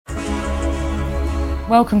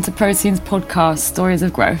Welcome to Protein's podcast, Stories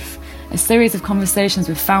of Growth, a series of conversations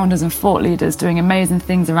with founders and thought leaders doing amazing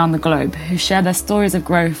things around the globe who share their stories of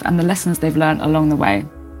growth and the lessons they've learned along the way.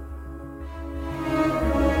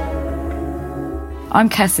 I'm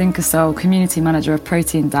Kessin Kasol, Community Manager of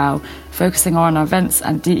Protein DAO, focusing on events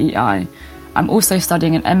and DEI. I'm also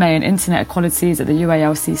studying an MA in Internet Equalities at the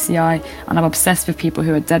UALCCI, and I'm obsessed with people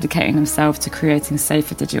who are dedicating themselves to creating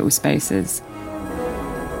safer digital spaces.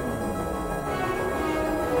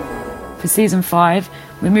 For Season 5,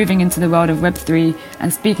 we're moving into the world of web3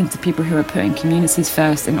 and speaking to people who are putting communities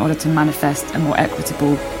first in order to manifest a more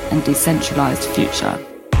equitable and decentralised future.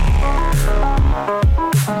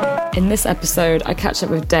 In this episode, I catch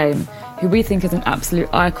up with Dame, who we think is an absolute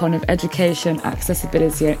icon of education,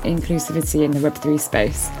 accessibility and inclusivity in the web3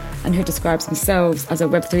 space, and who describes themselves as a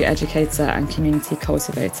web3 educator and community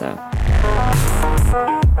cultivator.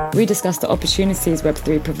 We discuss the opportunities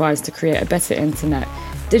web3 provides to create a better internet,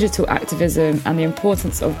 digital activism, and the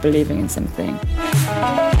importance of believing in something.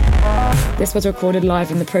 This was recorded live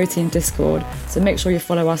in the Protein Discord, so make sure you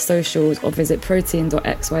follow our socials or visit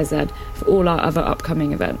protein.xyz for all our other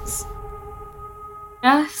upcoming events.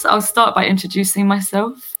 Yes, I'll start by introducing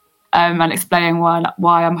myself and explaining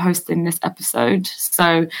why I'm hosting this episode.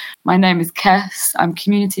 So my name is Kes. I'm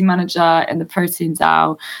community manager in the Protein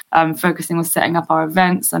DAO, focusing on setting up our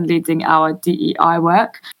events and leading our DEI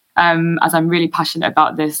work. As I'm really passionate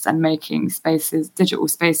about this and making digital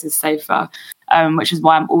spaces safer, which is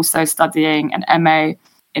why I'm also studying an MA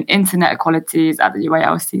in Internet Equalities at the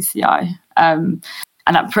UALCCI.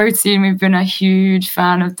 And at Protein, we've been a huge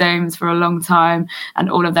fan of Dame's for a long time and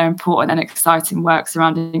all of their important and exciting work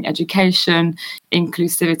surrounding education,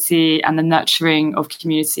 inclusivity, and the nurturing of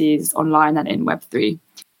communities online and in Web3.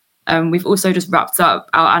 We've also just wrapped up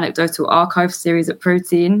our anecdotal archive series at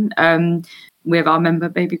Protein, with our member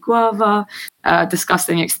Baby Guava,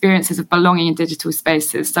 discussing experiences of belonging in digital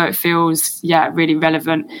spaces. So it feels, really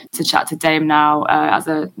relevant to chat to Dame now as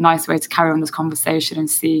a nice way to carry on this conversation and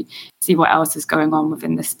see what else is going on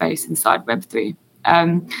within this space inside Web3.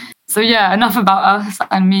 Enough about us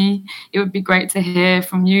and me. It would be great to hear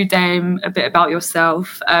from you, Dame, a bit about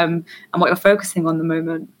yourself and what you're focusing on at the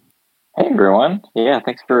moment. Hey everyone. Yeah,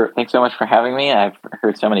 thanks so much for having me. I've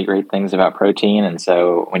heard so many great things about Protein, and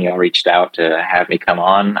so when you all reached out to have me come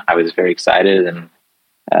on, I was very excited, and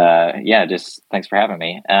just thanks for having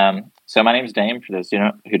me. So my name is Dame, for those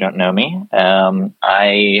who don't know me. I've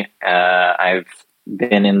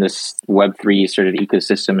been in this Web3 sort of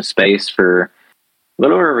ecosystem space for a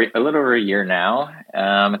little over a year now.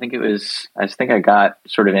 I think I got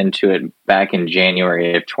sort of into it back in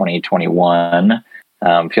January of 2021.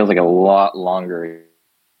 Feels like a lot longer.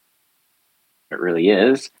 It really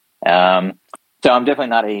is. So I'm definitely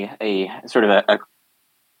not a sort of a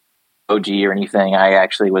OG or anything. I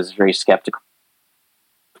actually was very skeptical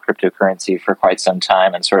of cryptocurrency for quite some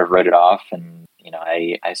time and sort of wrote it off. And,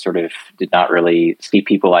 I sort of did not really see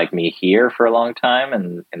people like me here for a long time.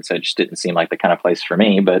 And so it just didn't seem like the kind of place for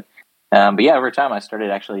me. But over time, I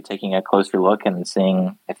started actually taking a closer look and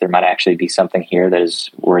seeing if there might actually be something here that is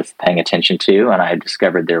worth paying attention to. And I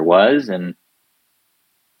discovered there was, and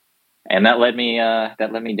that led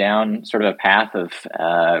me down sort of a path of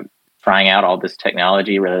trying out all this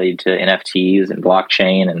technology related to NFTs and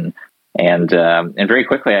blockchain, and very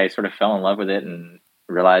quickly I sort of fell in love with it and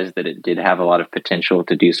realized that it did have a lot of potential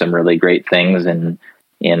to do some really great things in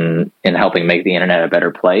helping make the internet a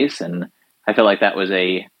better place. And I felt like that was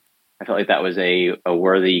a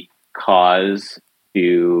worthy cause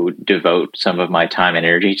to devote some of my time and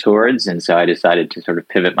energy towards. And so I decided to sort of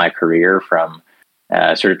pivot my career from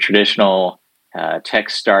sort of traditional tech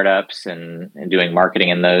startups and doing marketing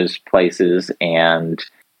in those places and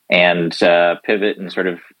pivot and sort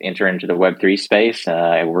of enter into the Web3 space.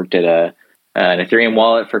 I worked at an Ethereum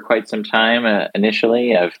wallet for quite some time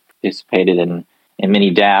initially. I've participated in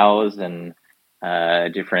many DAOs and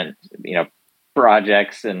different,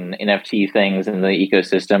 projects and NFT things in the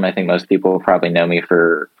ecosystem. I think most people probably know me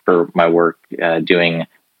for my work doing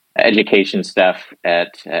education stuff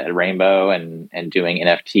at Rainbow and doing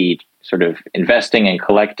NFT sort of investing and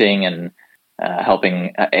collecting and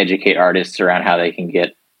helping educate artists around how they can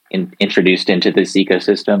get introduced into this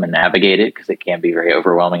ecosystem and navigate it, because it can be very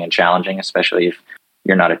overwhelming and challenging, especially if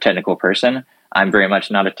you're not a technical person. I'm very much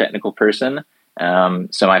not a technical person.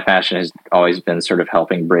 So my passion has always been sort of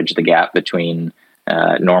helping bridge the gap between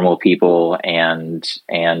normal people and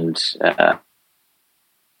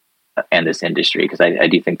this industry, because I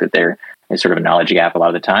do think that there is sort of a knowledge gap a lot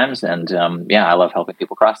of the times, and I love helping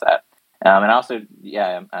people cross that. And also,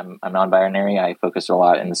 I'm non-binary. I focus a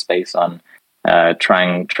lot in the space on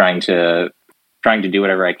trying to trying to do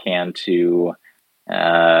whatever I can to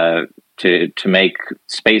make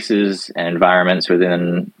spaces and environments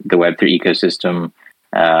within the Web3 ecosystem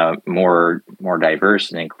more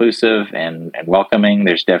diverse and inclusive and welcoming.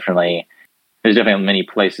 There's definitely many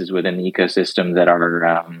places within the ecosystem that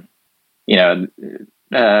are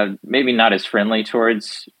maybe not as friendly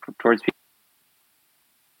towards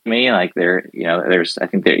me. Like there's I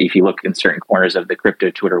think if you look in certain corners of the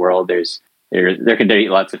crypto Twitter world, there can be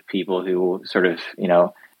lots of people who sort of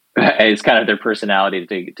it's kind of their personality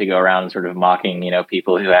to go around sort of mocking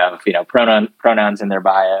people who have pronouns in their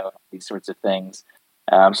bio, these sorts of things.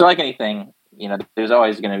 So like anything, there's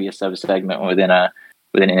always going to be a subsegment within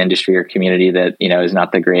an industry or community that is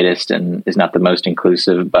not the greatest and is not the most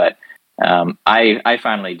inclusive. But I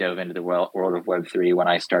finally dove into the world of Web3 when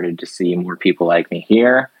I started to see more people like me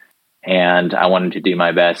here, and I wanted to do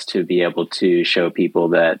my best to be able to show people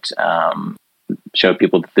that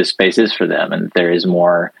this space is for them, and there is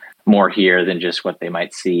more here than just what they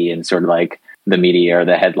might see in sort of like the media or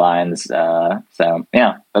the headlines. So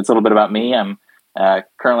yeah, that's a little bit about me. I'm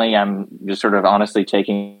just sort of honestly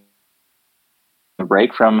taking a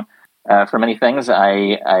break from many things.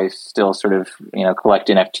 I still sort of collect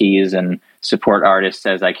NFTs and support artists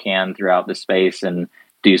as I can throughout the space, and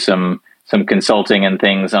do some consulting and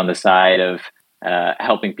things on the side of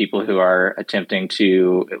helping people who are attempting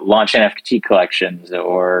to launch NFT collections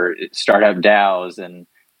or start up DAOs, and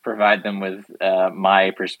provide them with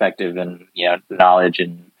my perspective and knowledge.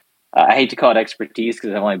 And I hate to call it expertise because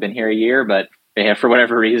I've only been here a year, but for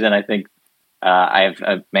whatever reason, I think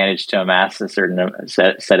I've managed to amass a certain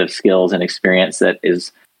set of skills and experience that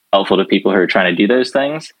is helpful to people who are trying to do those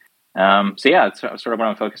things. So yeah, that's sort of what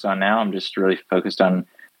I'm focused on now. I'm just really focused on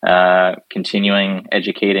continuing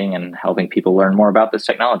educating and helping people learn more about this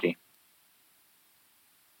technology.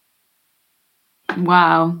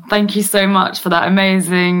 Wow. Thank you so much for that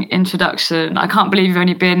amazing introduction. I can't believe you've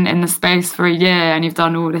only been in the space for a year and you've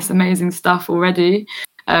done all this amazing stuff already.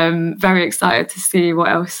 Very excited to see what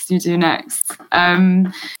else you do next. So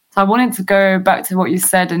I wanted to go back to what you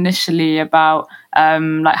said initially about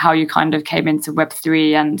like how you kind of came into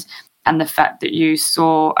Web3 and the fact that you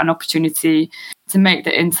saw an opportunity to make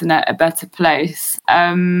the internet a better place.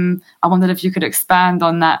 I wondered if you could expand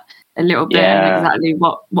on that a little bit, and exactly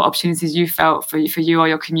what opportunities you felt for you or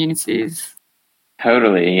your communities.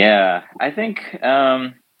 Totally, yeah. I think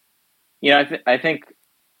I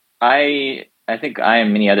think I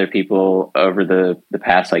and many other people over the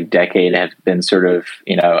past like decade have been sort of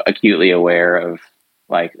acutely aware of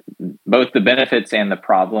like both the benefits and the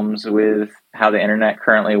problems with how the internet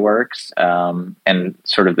currently works, and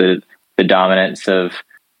sort of the dominance of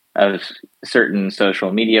certain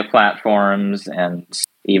social media platforms, and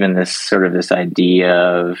even this idea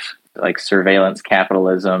of like surveillance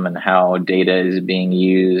capitalism and how data is being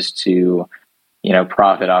used to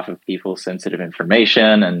profit off of people's sensitive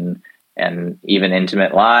information and even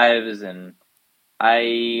intimate lives. And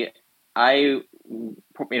my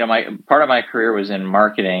part of my career was in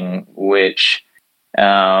marketing, which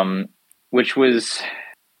was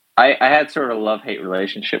I had sort of a love-hate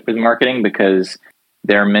relationship with marketing, because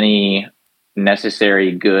there are many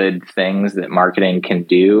necessary good things that marketing can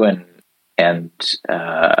do, and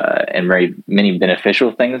very many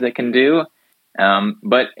beneficial things it can do.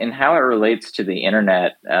 But in how it relates to the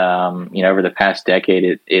internet, over the past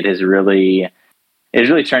decade, it has really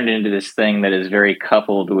turned into this thing that is very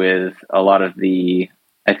coupled with a lot of the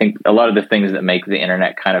things that make the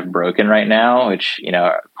internet kind of broken right now, which,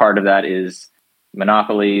 part of that is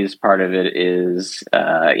monopolies, part of it is,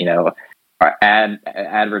 our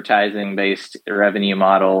advertising based revenue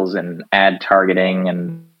models and ad targeting.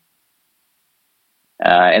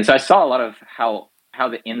 And so I saw a lot of how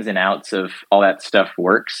the ins and outs of all that stuff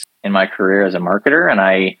works in my career as a marketer.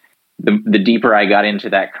 And the deeper I got into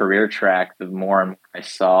that career track, the more and more I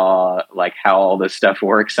saw like how all this stuff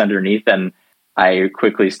works underneath. And I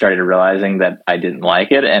quickly started realizing that I didn't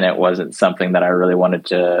like it, and it wasn't something that I really wanted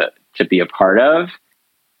to be a part of.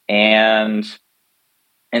 And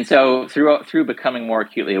so through becoming more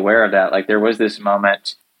acutely aware of that, like there was this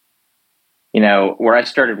moment, where I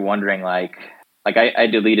started wondering, like I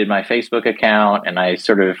deleted my Facebook account, and I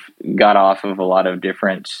sort of got off of a lot of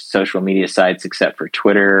different social media sites except for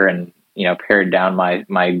Twitter, and pared down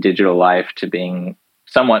my digital life to being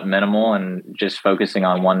somewhat minimal and just focusing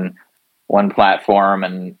on one platform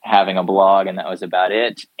and having a blog, and that was about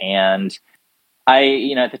it. And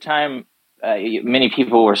at the time, many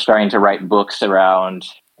people were starting to write books around,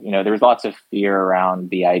 there was lots of fear around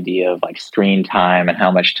the idea of like screen time and how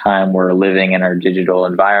much time we're living in our digital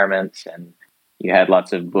environments. And you had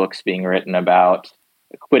lots of books being written about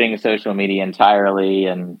quitting social media entirely,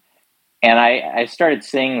 and I started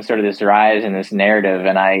seeing sort of this rise in this narrative,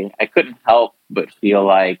 and I couldn't help but feel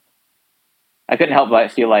like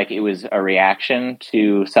it was a reaction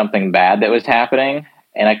to something bad that was happening,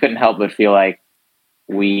 and I couldn't help but feel like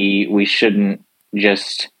we shouldn't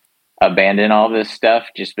just abandon all this stuff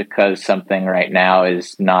just because something right now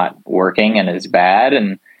is not working and is bad.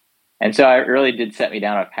 And so it really did set me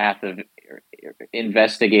down a path of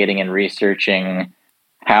investigating and researching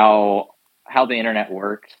how the internet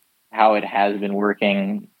works, how it has been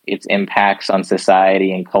working, its impacts on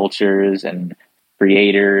society and cultures and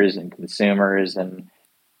creators and consumers, and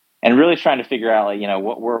really trying to figure out, like,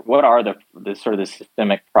 what are the sort of the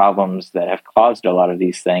systemic problems that have caused a lot of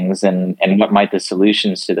these things, and what might the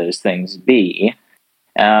solutions to those things be.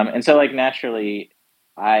 And so, like, naturally,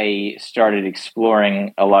 I started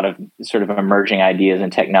exploring a lot of sort of emerging ideas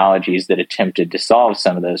and technologies that attempted to solve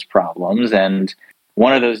some of those problems. And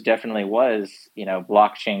one of those definitely was,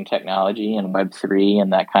 blockchain technology and Web3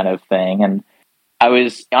 and that kind of thing. And I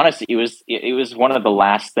was honestly, it was one of the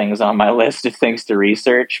last things on my list of things to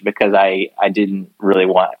research, because I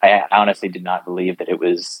honestly did not believe that it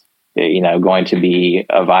was, going to be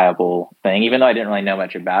a viable thing, even though I didn't really know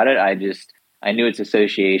much about it. I knew its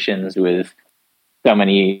associations with so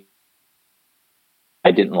many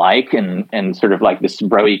I didn't like, and sort of like this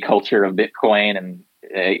broy culture of Bitcoin, and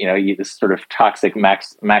this sort of toxic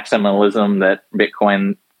maximalism that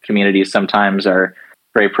Bitcoin communities sometimes are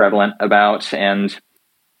very prevalent about.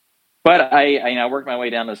 But I worked my way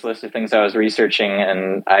down this list of things I was researching,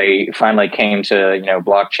 and I finally came to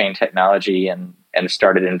blockchain technology and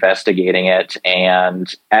started investigating it.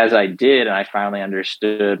 And as I did, and I finally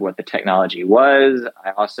understood what the technology was,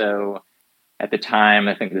 I also, at the time,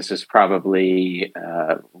 I think this is probably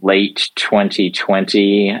late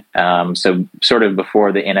 2020, so sort of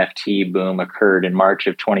before the NFT boom occurred in March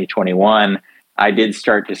of 2021, I did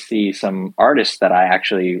start to see some artists that I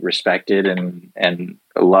actually respected and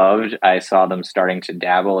loved. I saw them starting to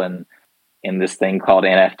dabble in this thing called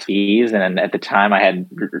NFTs, and at the time, I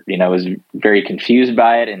was very confused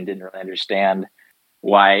by it and didn't really understand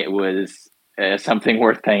why it was something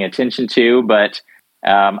worth paying attention to. But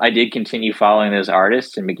I did continue following those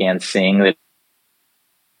artists and began seeing that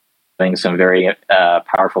doing some very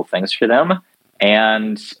powerful things for them.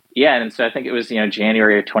 And so I think it was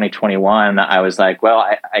January of 2021. I was like, well,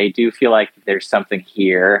 I do feel like there's something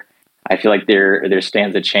here. I feel like there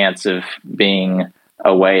stands a chance of being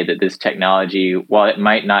a way that this technology, while it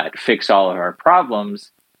might not fix all of our problems,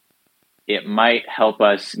 it might help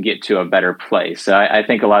us get to a better place. So I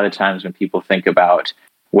think a lot of times when people think about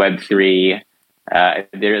Web3,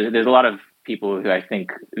 there's a lot of people who I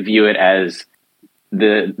think view it as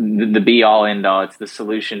the be all end all. It's the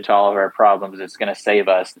solution to all of our problems. It's going to save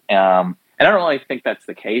us. And I don't really think that's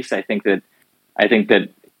the case. I think that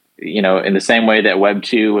in the same way that Web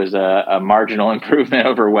 2 was a marginal improvement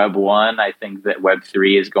over Web 1, I think that Web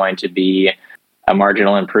 3 is going to be a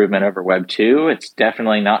marginal improvement over Web 2. It's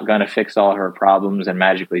definitely not going to fix all of our problems and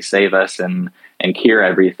magically save us and cure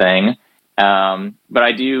everything. But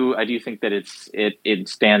I do think that it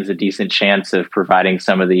stands a decent chance of providing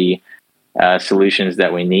some of the solutions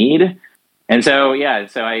that we need. And so,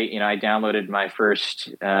 I downloaded my first,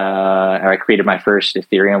 or I created my first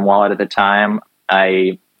Ethereum wallet at the time.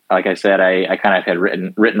 Like I said, I kind of had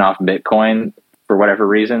written off Bitcoin for whatever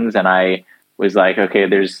reasons. And I was like, okay,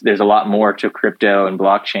 there's a lot more to crypto and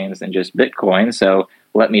blockchains than just Bitcoin. So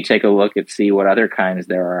let me take a look and see what other kinds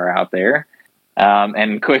there are out there.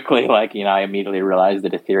 And quickly, I immediately realized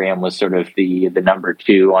that Ethereum was sort of the number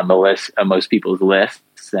 2 on the list of most people's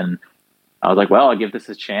lists. And I was like, well, I'll give this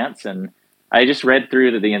a chance. And I just read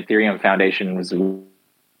through the Ethereum Foundation was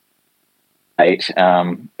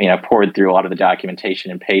poured through a lot of the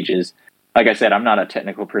documentation and pages. Like I said, I'm not a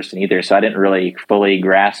technical person either, so I didn't really fully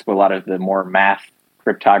grasp a lot of the more math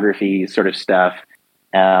cryptography sort of stuff.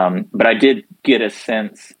 But I did get a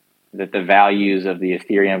sense that the values of the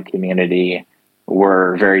Ethereum community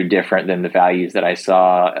were very different than the values that I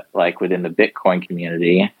saw within the Bitcoin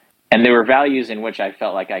community. And there were values in which I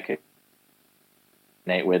felt like I could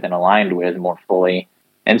resonate with and aligned with more fully.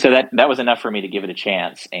 And so that was enough for me to give it a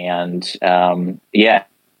chance. And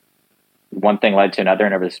one thing led to another,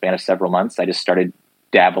 and over the span of several months, I just started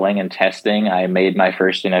dabbling and testing. I made my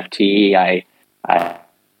first NFT. I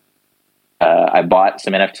bought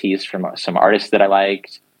some NFTs from some artists that I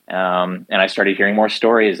liked, and I started hearing more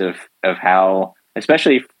stories of how,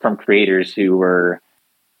 especially from creators who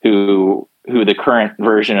the current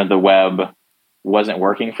version of the web wasn't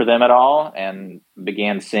working for them at all, and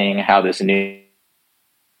began seeing how this new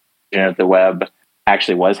version of the web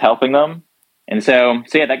actually was helping them. And so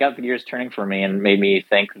yeah, that got the gears turning for me and made me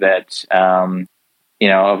think that,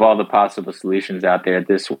 of all the possible solutions out there,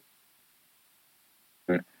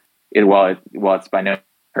 while it's by no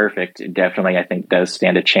perfect, it definitely, I think, does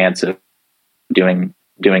stand a chance of doing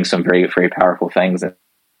some very, very powerful things in a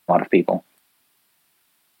lot of people.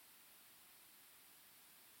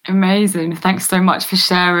 Amazing. Thanks so much for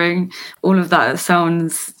sharing all of that. It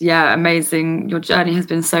sounds, amazing. Your journey has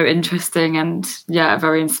been so interesting and,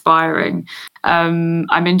 very inspiring.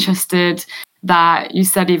 I'm interested that you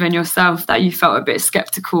said even yourself that you felt a bit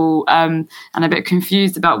skeptical and a bit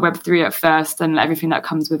confused about Web3 at first and everything that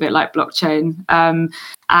comes with it, like blockchain.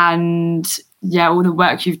 And all the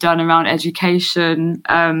work you've done around education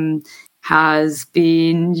has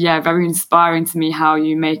been very inspiring to me, how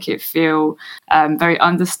you make it feel very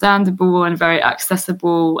understandable and very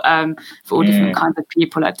accessible for all different kinds of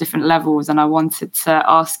people at different levels. And I wanted to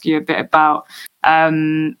ask you a bit about how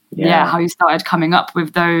you started coming up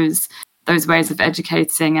with those ways of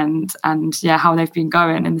educating and how they've been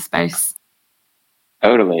going in the space.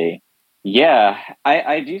 Totally. Yeah,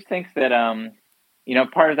 I do think that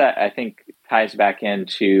part of that, I think, ties back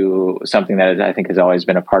into something that I think has always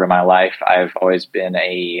been a part of my life. I've always been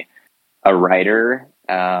a writer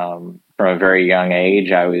from a very young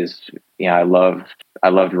age. I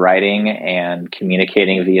loved writing and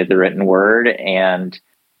communicating via the written word. And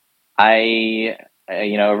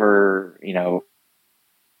over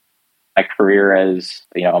my career as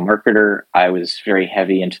a marketer, I was very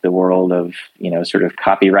heavy into the world of sort of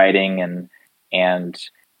copywriting and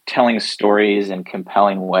telling stories in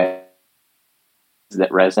compelling ways that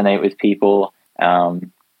resonate with people. A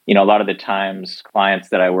lot of the times, clients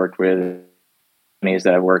that I worked with, companies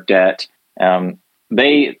that I worked at,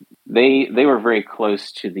 they were very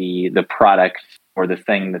close to the product or the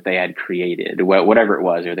thing that they had created, whatever it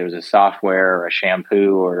was, or there was a software or a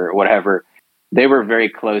shampoo or whatever. They were very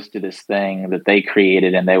close to this thing that they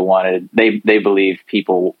created, and they believed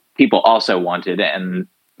people also wanted, and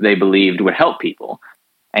they believed would help people.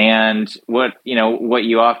 And what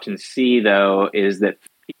you often see, though, is that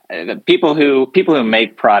people who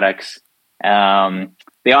make products,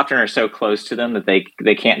 they often are so close to them that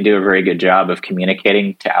they can't do a very good job of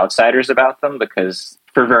communicating to outsiders about them, because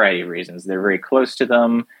for a variety of reasons, they're very close to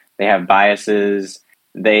them. They have biases.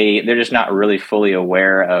 They're just not really fully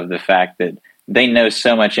aware of the fact that they know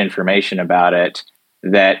so much information about it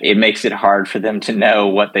that it makes it hard for them to know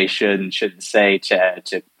what they should and shouldn't say to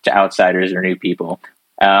outsiders or new people.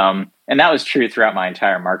 And that was true throughout my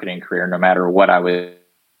entire marketing career, no matter what I would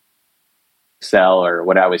sell or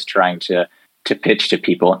what I was trying to pitch to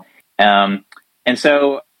people. And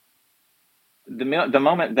so the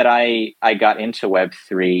moment that I got into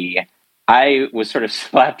Web3, I was sort of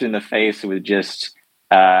slapped in the face with just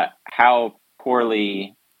how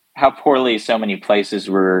poorly so many places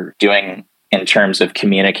were doing in terms of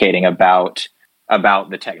communicating about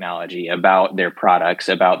the technology, about their products,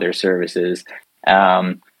 about their services.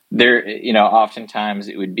 Oftentimes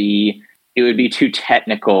it would be too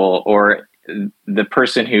technical, or the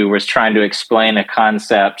person who was trying to explain a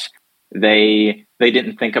concept, they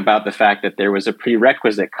didn't think about the fact that there was a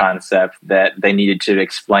prerequisite concept that they needed to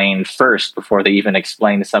explain first before they even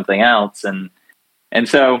explained something else. And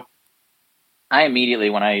so I immediately,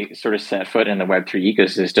 when I sort of set foot in the Web3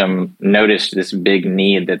 ecosystem, noticed this big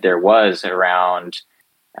need that there was around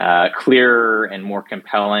clearer and more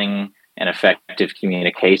compelling and effective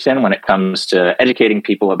communication when it comes to educating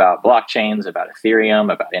people about blockchains, about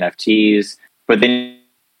Ethereum, about NFTs, but then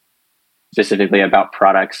specifically about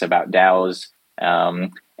products, about DAOs.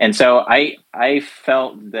 And so I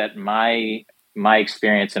felt that my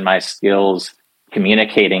experience and my skills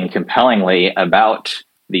communicating compellingly about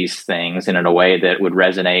these things and in a way that would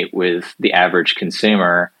resonate with the average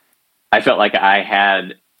consumer, I felt like I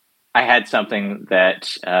had something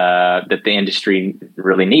that the industry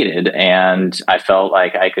really needed, and I felt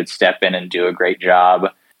like I could step in and do a great job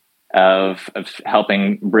of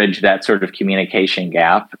helping bridge that sort of communication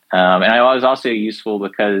gap. And I was also useful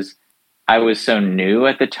because I was so new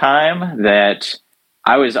at the time that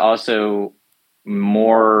I was also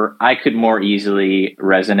I could more easily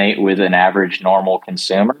resonate with an average normal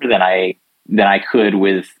consumer than I could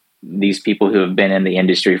with these people who have been in the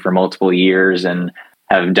industry for multiple years and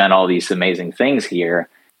have done all these amazing things here.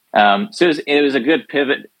 So it was a good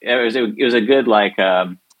pivot. It was a good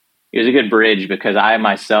bridge, because I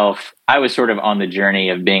was sort of on the journey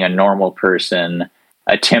of being a normal person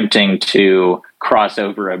attempting to cross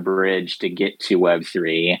over a bridge to get to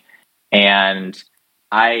Web3. And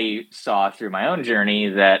I saw through my own journey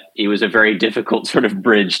that it was a very difficult sort of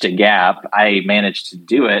bridge to gap. I managed to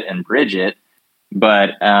do it and bridge it,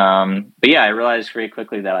 But yeah, I realized very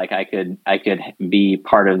quickly that like I could be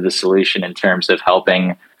part of the solution in terms of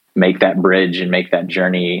helping make that bridge and make that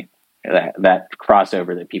journey, that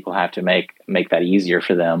crossover that people have to make that easier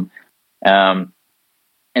for them. Um,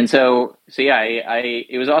 and so yeah, I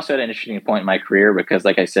it was also at an interesting point in my career because,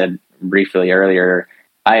 like I said briefly earlier,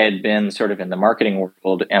 I had been sort of in the marketing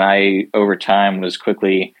world, and I over time was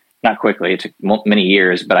not quickly, it took many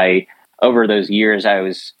years, but over those years I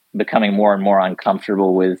was becoming more and more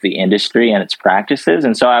uncomfortable with the industry and its practices,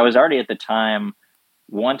 and so I was already at the time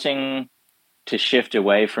wanting to shift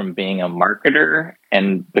away from being a marketer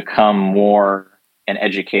and become more an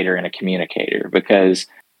educator and a communicator, because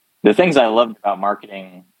the things I loved about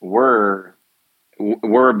marketing were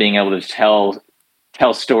being able to tell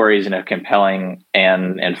stories in a compelling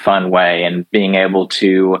and fun way, and being able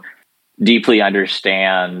to deeply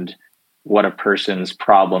understand what a person's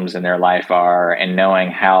problems in their life are, and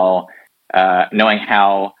knowing how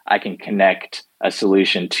I can connect a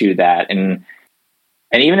solution to that. And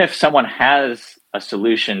even if someone has a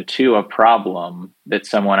solution to a problem that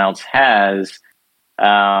someone else has,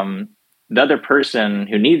 the other person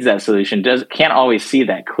who needs that solution can't always see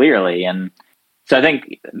that clearly. And so I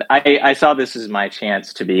think I saw this as my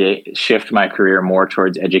chance to shift my career more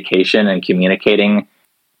towards education and communicating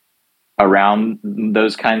around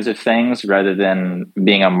those kinds of things, rather than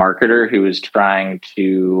being a marketer who is trying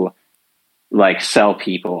to like sell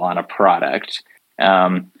people on a product.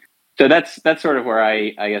 So that's sort of where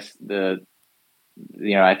I guess I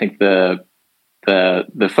think the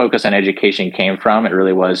focus on education came from. It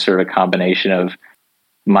really was sort of a combination of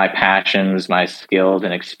my passions, my skills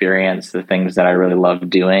and experience, the things that I really loved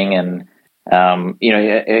doing. And,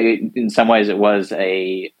 in some ways it was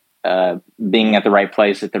being at the right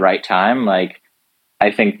place at the right time. Like,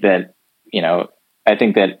 I think that, I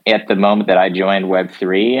think that at the moment that I joined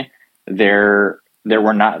Web3, there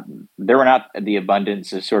were not the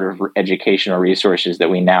abundance of sort of educational resources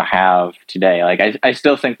that we now have today. Like, I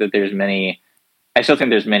still think that there's many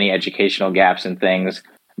educational gaps and things,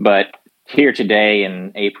 but here today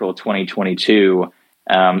in April 2022,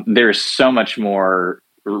 there's so much more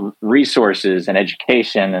resources and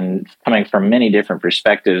education, and coming from many different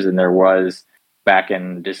perspectives than there was back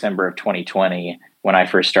in December of 2020 when I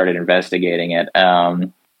first started investigating it.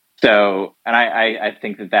 And I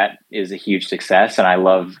think that is a huge success, and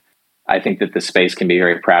I think that the space can be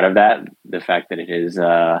very proud of that. The fact that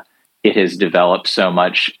it has developed so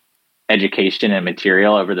much education and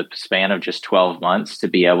material over the span of just 12 months to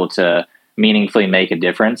be able to meaningfully make a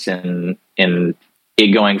difference in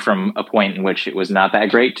it going from a point in which it was not that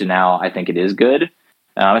great to now I think it is good.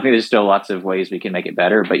 I think there's still lots of ways we can make it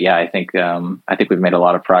better, but yeah, I think we've made a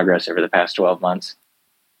lot of progress over the past 12 months.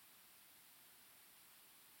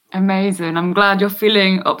 Amazing. I'm glad you're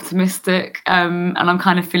feeling optimistic, and I'm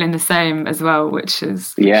kind of feeling the same as well, which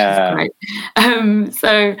is great.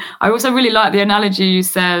 So I also really like the analogy you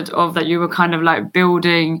said of that you were kind of like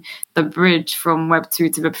building the bridge from Web 2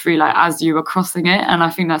 to Web 3, like as you were crossing it. And I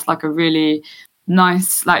think that's like a really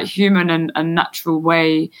nice, like human and natural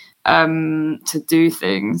way to do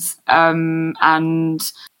things. And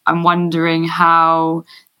I'm wondering how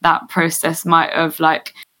that process might have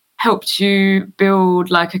like helped you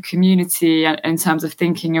build like a community in terms of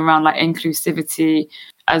thinking around like inclusivity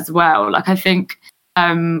as well. Like, I think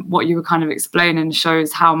what you were kind of explaining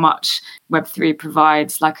shows how much Web3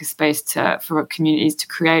 provides like a space for communities to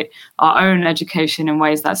create our own education in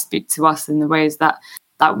ways that speak to us in the ways that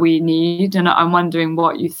we need. And I'm wondering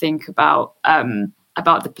what you think about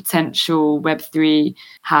the potential Web3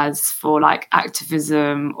 has for like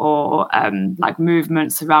activism or like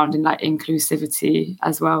movements surrounding like inclusivity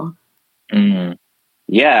as well.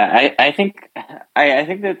 Yeah, I think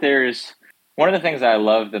that there's one of the things I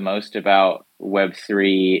love the most about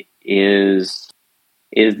Web3 is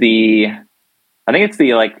I think it's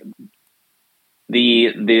the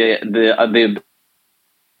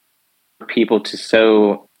people to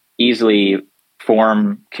so easily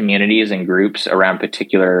form communities and groups around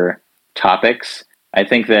particular topics. I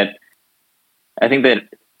think that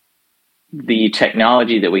the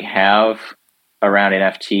technology that we have around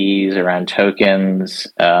NFTs, around tokens,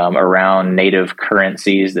 around native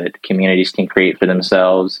currencies that communities can create for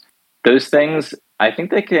themselves, those things, I think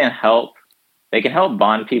they can help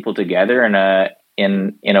bond people together in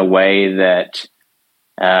a way that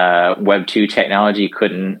Web 2 technology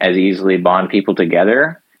couldn't as easily bond people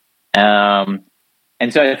together.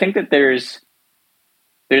 And so I think that there's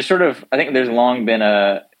long been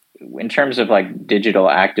in terms of like digital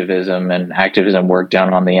activism and activism work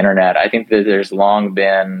done on the internet, I think that there's long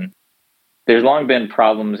been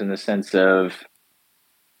problems in the sense of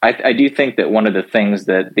I do think that one of the things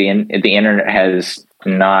that the internet has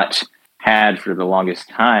not had for the longest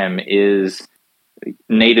time is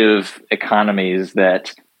native economies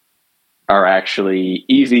that are actually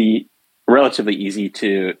relatively easy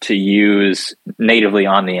to use natively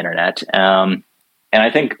on the internet. And I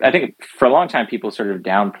think for a long time people sort of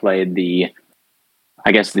downplayed the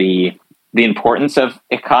importance of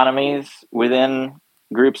economies within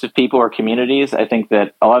groups of people or communities. I think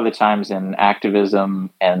that a lot of the times in activism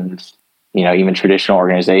and, even traditional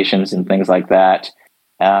organizations and things like that,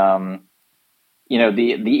 the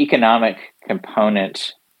economic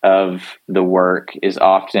component of the work is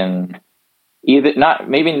often either not,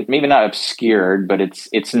 maybe not obscured, but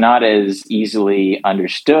it's not as easily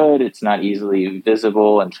understood. It's not easily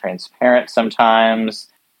visible and transparent sometimes.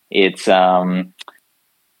 It's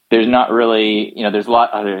there's not really, there's a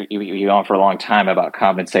lot other, you go on for a long time about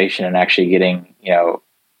compensation and actually getting,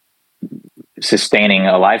 sustaining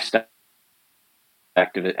a lifestyle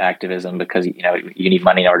activism because, you need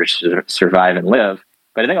money in order to survive and live.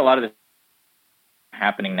 But I think a lot of this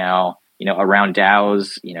happening now, around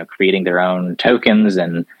DAOs, creating their own tokens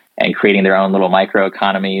and creating their own little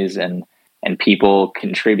microeconomies and people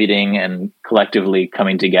contributing and collectively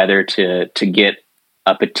coming together to get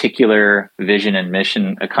a particular vision and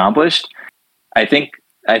mission accomplished. I think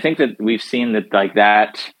that we've seen that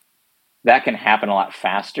that can happen a lot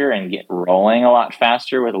faster and get rolling a lot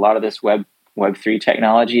faster with a lot of this Web3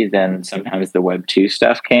 technology than sometimes the Web2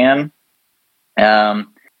 stuff can. But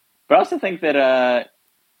I also think that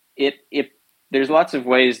there's lots of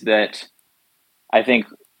ways that I think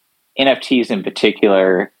NFTs in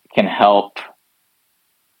particular can help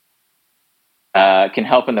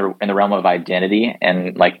in the realm of identity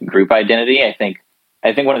and like group identity. I think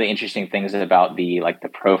one of the interesting things about the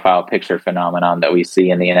profile picture phenomenon that we see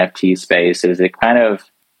in the NFT space is it kind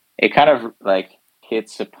of like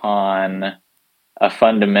hits upon a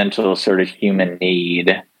fundamental sort of human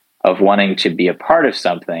need of wanting to be a part of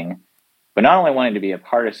something, but not only wanting to be a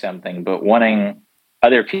part of something, but wanting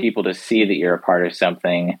other people to see that you're a part of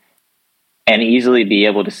something and easily be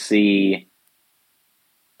able to see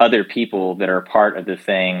other people that are a part of the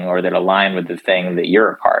thing or that align with the thing that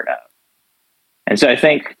you're a part of. And so I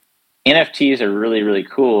think NFTs are really, really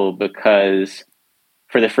cool because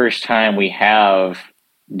for the first time we have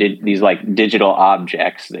these like digital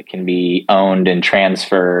objects that can be owned and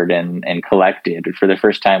transferred and collected. For the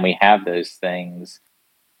first time we have those things,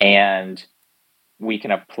 and we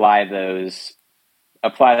can apply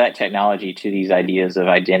that technology to these ideas of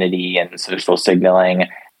identity and social signaling,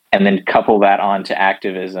 and then couple that onto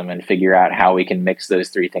activism and figure out how we can mix those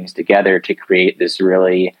three things together to create this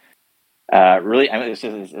really, I mean, this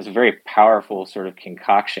is a very powerful sort of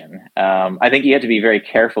concoction. I think you have to be very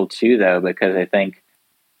careful too, though, because I think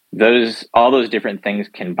all those different things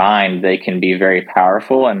combined, they can be very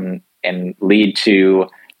powerful and lead to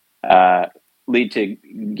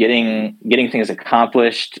getting things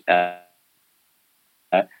accomplished.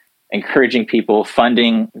 Encouraging people,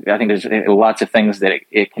 funding. I think there's lots of things that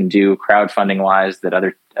it can do crowdfunding wise that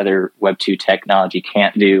other Web2 technology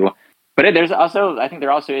can't do. But I think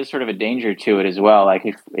there also is sort of a danger to it as well. Like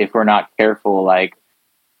if we're not careful,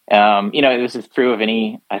 this is true of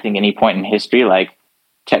any point in history, like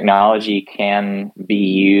technology can be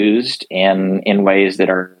used in ways that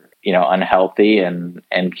are, unhealthy and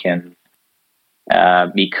can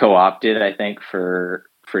be co-opted, I think, for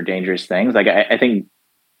dangerous things. Like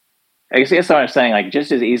I guess what I'm saying, like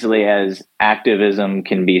just as easily as activism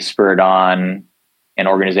can be spurred on and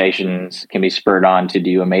organizations can be spurred on to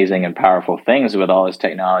do amazing and powerful things with all this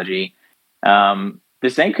technology, the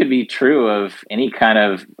same could be true of any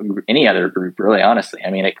other group, really, honestly.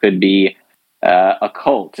 I mean, it could be a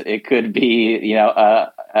cult. It could be,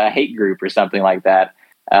 a hate group or something like that.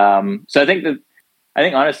 So I think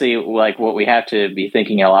honestly, like what we have to be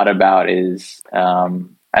thinking a lot about is,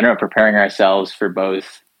 preparing ourselves for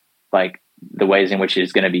both like the ways in which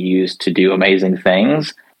it's going to be used to do amazing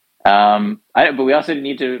things. But we also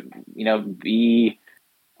need to, be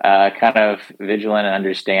kind of vigilant and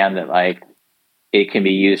understand that like it can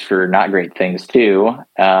be used for not great things too.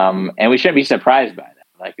 And we shouldn't be surprised by that.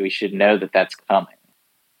 Like we should know that that's coming.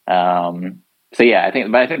 So yeah, I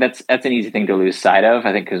think that's an easy thing to lose sight of.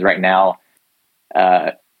 I think because right now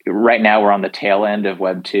we're on the tail end of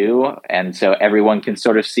Web 2. And so everyone can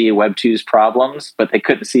sort of see Web 2's problems, but they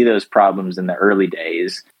couldn't see those problems in the early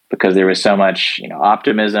days because there was so much,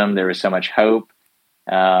 optimism, there was so much hope.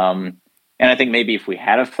 And I think maybe if we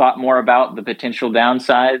had have thought more about the potential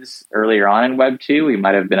downsides earlier on in Web 2, we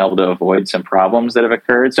might have been able to avoid some problems that have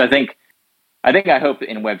occurred. So I think I hope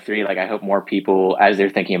in Web3, like I hope more people, as they're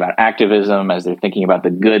thinking about activism, as they're thinking about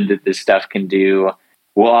the good that this stuff can do,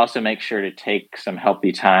 will also make sure to take some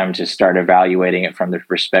healthy time to start evaluating it from the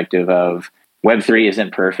perspective of Web3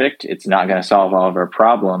 isn't perfect. It's not going to solve all of our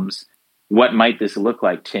problems. What might this look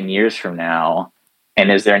like 10 years from now?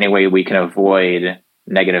 And is there any way we can avoid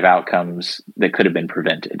negative outcomes that could have been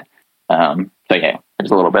prevented? So yeah,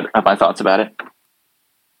 there's a little bit of my thoughts about it.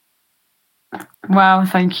 Wow,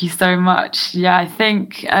 thank you so much. Yeah, I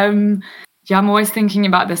think I'm always thinking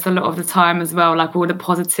about this a lot of the time as well, like all the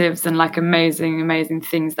positives and like amazing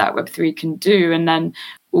things that Web3 can do, and then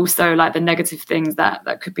also like the negative things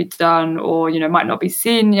that could be done or, you know, might not be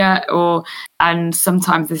seen yet, and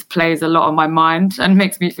sometimes this plays a lot on my mind and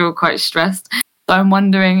makes me feel quite stressed. So I'm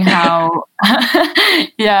wondering how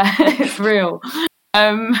yeah, it's real.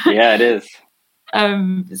 Yeah, it is.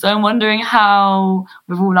 So I'm wondering how,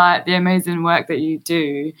 with all like the amazing work that you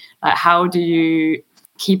do, like how do you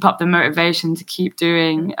keep up the motivation to keep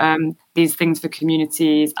doing these things for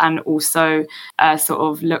communities, and also sort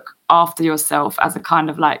of look after yourself as a kind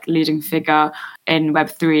of like leading figure in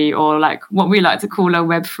Web3, or like what we like to call a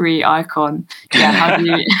Web3 icon? Yeah, how do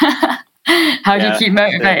you how do you keep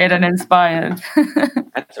motivated and inspired?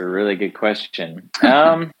 That's a really good question.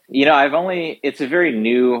 You know, it's a very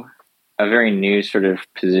new sort of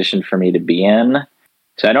position for me to be in.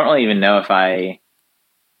 So I don't really know if I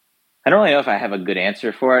have a good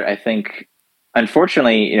answer for it. I think,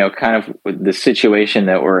 unfortunately, you know, kind of the situation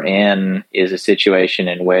that we're in is a situation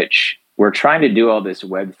in which we're trying to do all this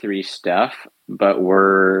Web3 stuff, but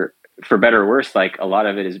for better or worse, like a lot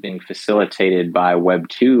of it is being facilitated by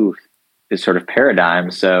Web2, this sort of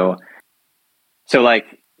paradigm. So like,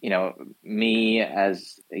 you know, me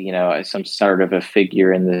as, you know, as some sort of a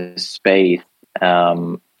figure in this space,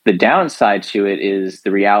 the downside to it is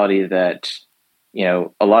the reality that, you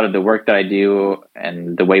know, a lot of the work that I do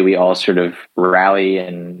and the way we all sort of rally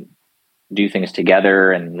and do things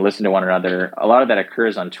together and listen to one another, a lot of that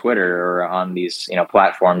occurs on Twitter or on these, you know,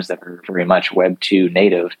 platforms that are very much Web2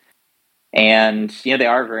 native. And, you know, they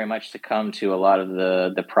are very much succumb to a lot of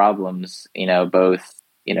the problems, you know, both,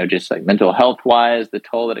 you know, just like mental health wise, the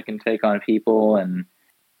toll that it can take on people. And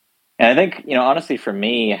I think, you know, honestly, for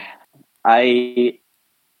me, I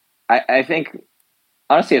think,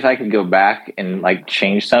 honestly, if I could go back and like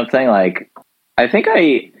change something, like, I think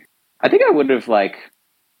I would have like,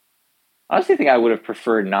 honestly, I think I would have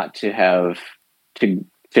preferred not to have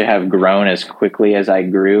grown as quickly as I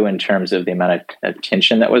grew in terms of the amount of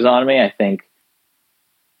attention that was on me. I think,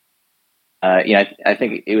 you know, I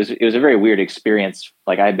think it was a very weird experience.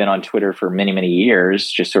 Like, I'd been on Twitter for many years,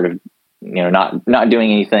 just sort of, you know, not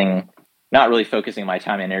doing anything, not really focusing my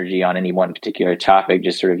time and energy on any one particular topic,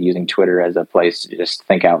 just sort of using Twitter as a place to just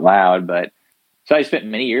think out loud. But so I spent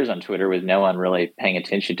many years on Twitter with no one really paying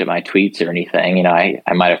attention to my tweets or anything. You know, I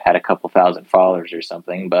might have had a couple thousand followers or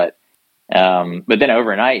something, but then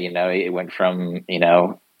overnight, you know, it went from,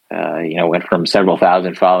 went from several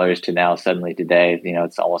thousand followers to now suddenly today, you know,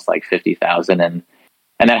 it's almost like 50,000. And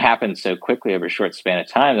that happened so quickly over a short span of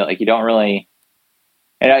time that, like, you don't really,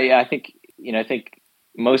 and I think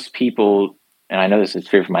most people, and I know this is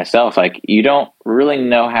true for myself, like, you don't really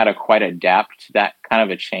know how to quite adapt to that kind of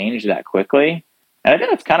a change that quickly. And I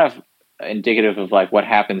think that's kind of indicative of like what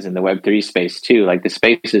happens in the Web3 space too. Like, the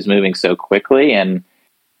space is moving so quickly, and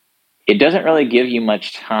it doesn't really give you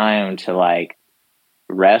much time to like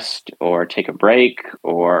rest or take a break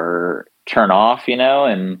or turn off, you know?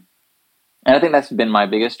 And I think that's been my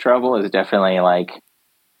biggest trouble, is definitely like,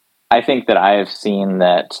 I think that I've seen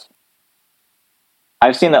that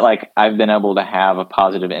like I've been able to have a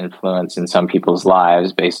positive influence in some people's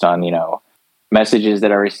lives based on, you know, messages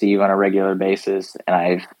that I receive on a regular basis. And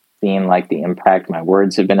I've seen like the impact my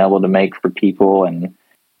words have been able to make for people, and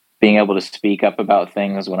being able to speak up about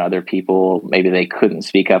things when other people, maybe they couldn't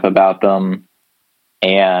speak up about them.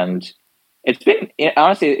 And it's been,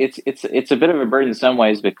 honestly, it's a bit of a burden in some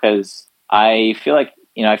ways, because I feel like,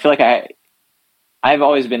 you know, I've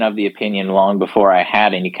always been of the opinion, long before I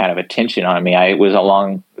had any kind of attention on me, I was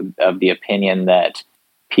along of the opinion that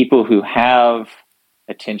people who have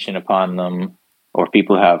attention upon them, or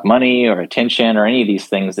people who have money or attention or any of these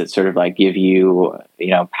things that sort of like give you, you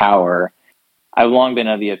know, power, I've long been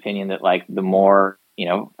of the opinion that like the more, you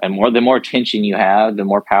know, the more attention you have, the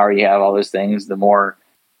more power you have, all those things, the more,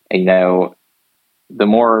 you know, the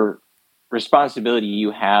more responsibility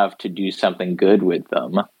you have to do something good with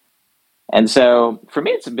them. And so for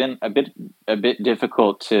me, it's been a bit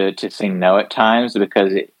difficult to say no at times,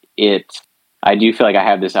 because I do feel like I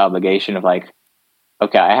have this obligation of like,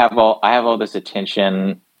 okay, I have all this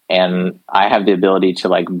attention, and I have the ability to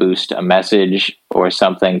like boost a message or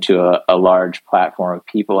something to a large platform of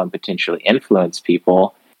people and potentially influence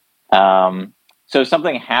people. So if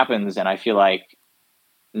something happens and I feel like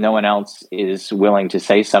no one else is willing to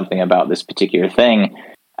say something about this particular thing,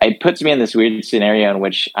 it puts me in this weird scenario in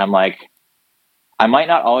which I'm like, I might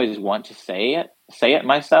not always want to say it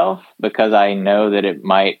myself, because I know that it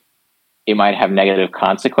might have negative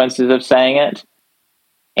consequences of saying it.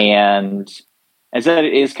 And so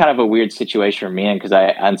it is kind of a weird situation for me, and because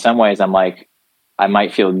in some ways I'm like, I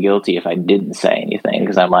might feel guilty if I didn't say anything,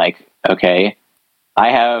 because I'm like, okay, I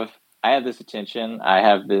have this attention, I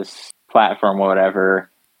have this platform or whatever.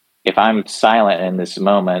 If I'm silent in this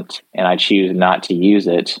moment and I choose not to use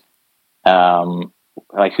it,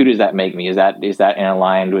 like, who does that make me? Is that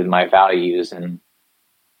aligned with my values? And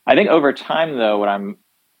I think over time, though, what I'm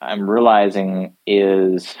realizing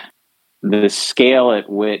is the scale at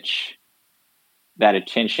which that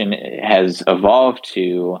attention has evolved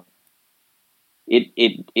to,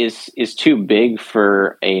 it is too big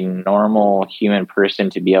for a normal human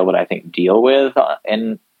person to be able to, I think, deal with.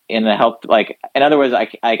 And in a health, like, in other words,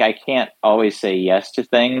 I can't always say yes to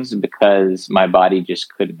things because my body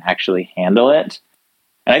just couldn't actually handle it.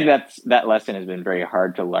 And I think that lesson has been very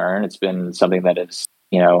hard to learn. It's been something that has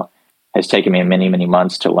taken me many, many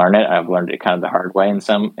months to learn it. I've learned it kind of the hard way at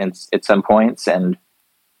some points. And,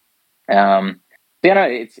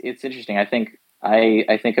 it's interesting. I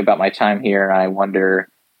think about my time here and I wonder,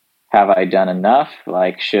 have I done enough?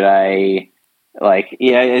 Like, should I, like,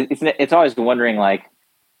 it's always wondering, like,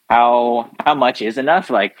 how much is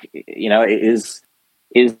enough? Like, is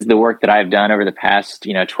the work that I've done over the past,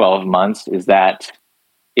 12 months, is that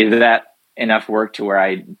enough work to where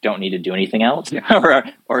I don't need to do anything else?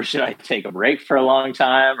 or should I take a break for a long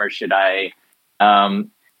time? Or should I,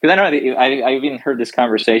 because I know I've even heard this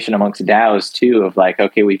conversation amongst DAOs too, of like,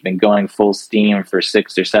 okay, we've been going full steam for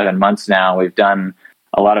 6 or 7 months now. We've done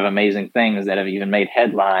a lot of amazing things that have even made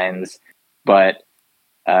headlines, but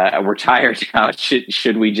we're tired now.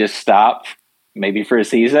 Should we just stop maybe for a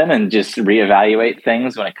season and just reevaluate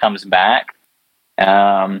things when it comes back?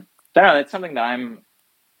 I don't know. That's something that I'm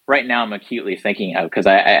acutely thinking of, because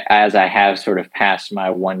as I have sort of passed my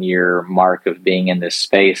 1 year mark of being in this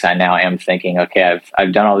space, I now am thinking, okay,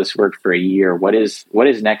 I've done all this work for a year. What is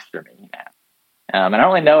next for me now? And I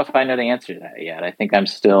don't really know if I know the answer to that yet. I think I'm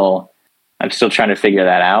still trying to figure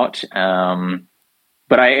that out.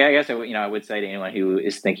 But I guess I would say to anyone who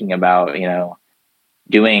is thinking about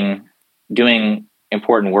doing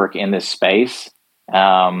important work in this space,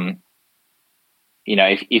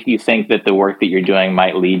 if you think that the work that you're doing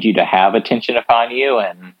might lead you to have attention upon you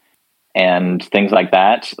and things like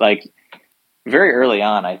that, like, very early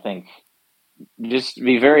on, I think, just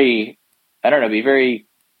be very, I don't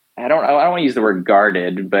want to use the word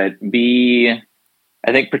guarded, but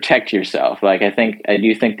protect yourself. Like, I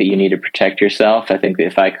do think that you need to protect yourself. I think that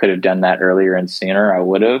if I could have done that earlier and sooner, I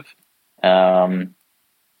would have.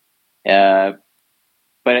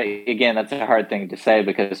 But again, that's a hard thing to say,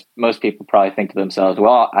 because most people probably think to themselves,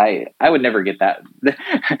 well, I would never get that.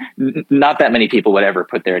 Not that many people would ever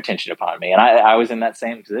put their attention upon me. And I was in that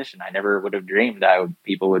same position. I never would have dreamed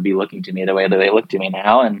people would be looking to me the way that they look to me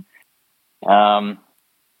now. And,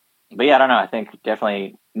 but yeah, I don't know. I think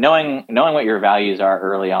definitely knowing what your values are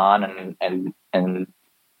early on and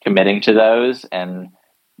committing to those and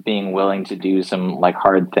being willing to do some like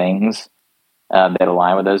hard things that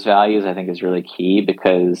align with those values, I think, is really key.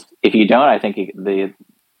 Because if you don't, I think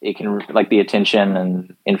it can, like, the attention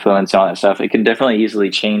and influence and all that stuff, it can definitely easily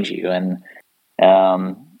change you. And so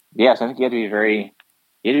I think you have to be very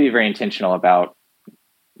intentional about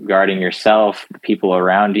guarding yourself, the people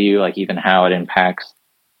around you, like even how it impacts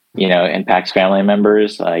family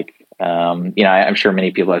members. Like, I'm sure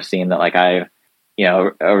many people have seen that, like,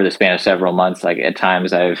 over the span of several months, like at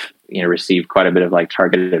times I've, received quite a bit of like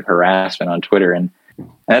targeted harassment on Twitter. And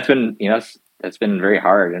that's been, that's been very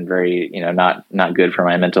hard and very, not good for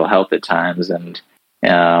my mental health at times. And,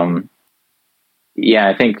 I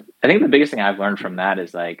think the biggest thing I've learned from that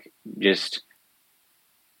is like just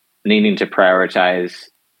needing to prioritize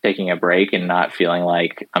taking a break and not feeling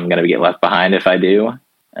like I'm going to get left behind if I do.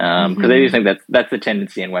 Because I do think that's the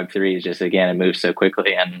tendency in Web3, is just, again, it moves so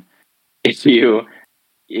quickly. And if you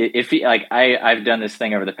like, I've done this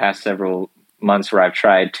thing over the past several months where I've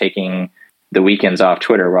tried taking the weekends off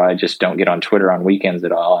Twitter, where I just don't get on Twitter on weekends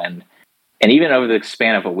at all. And even over the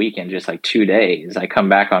span of a weekend, just like 2 days, I come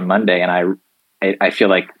back on Monday and I feel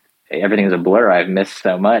like everything's a blur. I've missed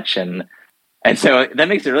so much. And so that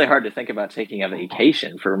makes it really hard to think about taking a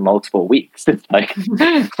vacation for multiple weeks. It's like,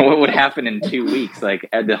 what would happen in 2 weeks? Like,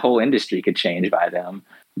 the whole industry could change by then.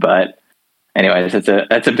 But anyways, that's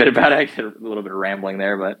a bit about it. A little bit of rambling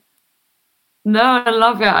there, but No, I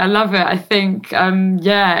love it. I love it. I think,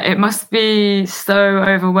 it must be so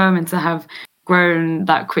overwhelming to have grown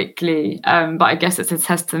that quickly. But I guess it's a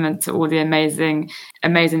testament to all the amazing,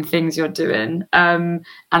 amazing things you're doing. And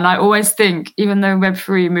I always think, even though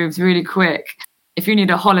Web3 moves really quick, if you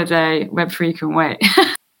need a holiday, Web3 can wait.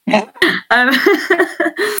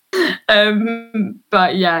 um,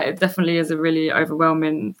 but yeah, it definitely is a really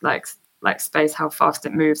overwhelming like space, how fast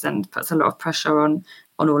it moves, and puts a lot of pressure on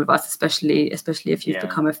all of us, especially if you've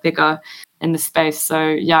become a figure in the space. So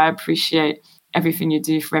yeah, I appreciate everything you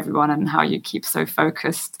do for everyone and how you keep so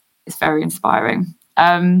focused. It's very inspiring.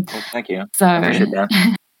 Well, thank you. So I appreciate that.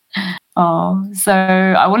 So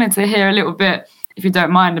I wanted to hear a little bit, if you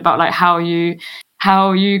don't mind, about like how you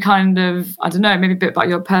kind of, I don't know, maybe a bit about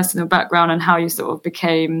your personal background and how you sort of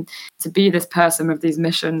became to be this person with these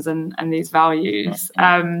missions and these values.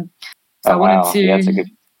 Mm-hmm. So I wanted to. Yeah, that's a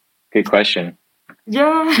good question.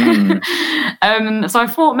 Yeah. So I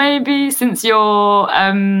thought maybe since you're,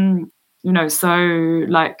 so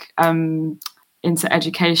like into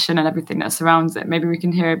education and everything that surrounds it, maybe we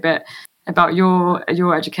can hear a bit about your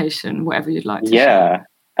education, whatever you'd like to share.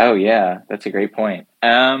 Oh yeah, that's a great point.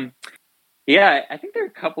 Yeah, I think there are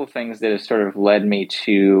a couple of things that have sort of led me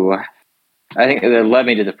to. I think that led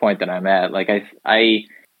me to the point that I'm at. Like I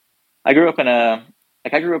grew up in a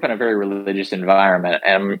very religious environment,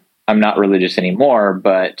 and I'm not religious anymore.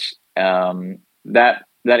 But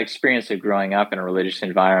that experience of growing up in a religious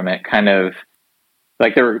environment kind of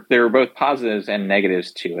like there were both positives and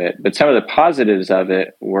negatives to it. But some of the positives of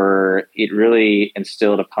it were it really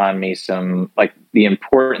instilled upon me some like the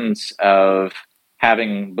importance of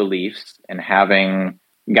having beliefs and having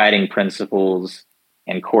guiding principles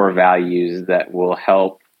and core values that will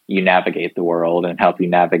help you navigate the world and help you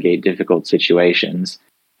navigate difficult situations.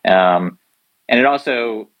 And it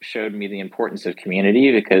also showed me the importance of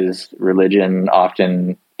community, because religion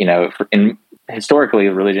often, historically,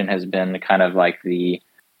 religion has been kind of like the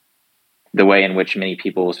way in which many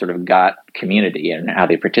people sort of got community and how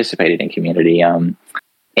they participated in community. And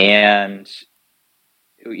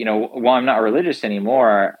while I'm not religious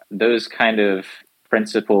anymore, those kind of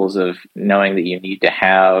principles of knowing that you need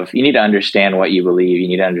to understand what you believe, you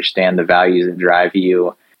need to understand the values that drive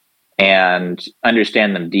you and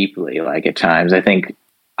understand them deeply. Like at times, I think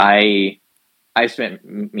I spent,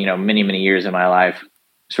 many years of my life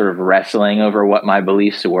sort of wrestling over what my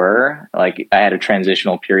beliefs were. Like I had a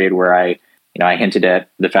transitional period where I hinted at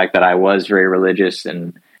the fact that I was very religious,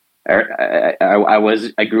 and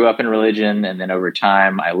I grew up in religion, and then over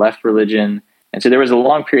time I left religion. And so there was a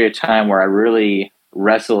long period of time where I really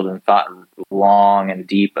wrestled and thought long and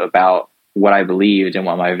deep about what I believed and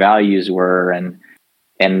what my values were. And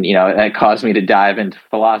that caused me to dive into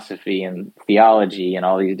philosophy and theology and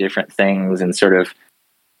all these different things and sort of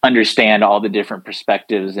understand all the different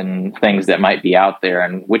perspectives and things that might be out there,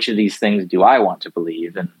 and which of these things do I want to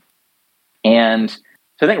believe. And so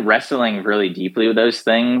I think wrestling really deeply with those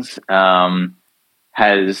things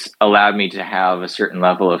has allowed me to have a certain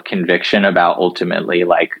level of conviction about ultimately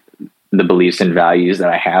like the beliefs and values that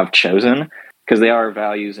I have chosen, because they are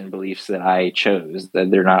values and beliefs that I chose.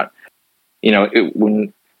 That they're not,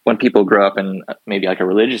 when people grow up in maybe like a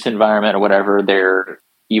religious environment or whatever,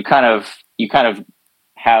 you kind of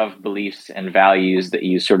have beliefs and values that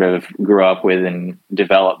you sort of grew up with and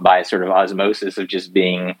develop by sort of osmosis of just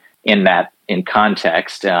being in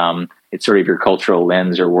context. It's sort of your cultural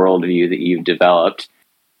lens or worldview that you've developed.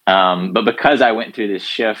 But because I went through this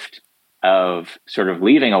shift of sort of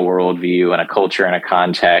leaving a worldview and a culture and a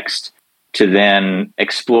context to then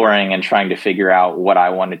exploring and trying to figure out what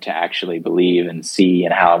I wanted to actually believe and see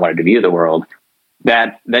and how I wanted to view the world,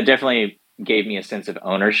 that definitely gave me a sense of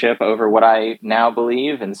ownership over what I now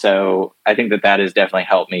believe. And so I think that has definitely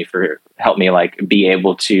helped me like be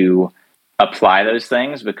able to apply those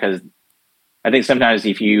things, because I think sometimes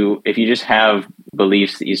if you just have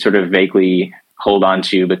beliefs that you sort of vaguely hold on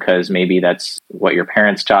to because maybe that's what your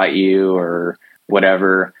parents taught you or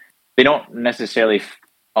whatever, they don't necessarily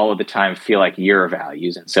all of the time feel like your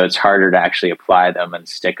values. And so it's harder to actually apply them and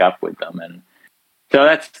stick up with them. And so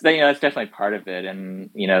that's definitely part of it. And,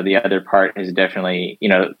 the other part is definitely,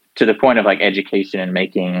 to the point of like education and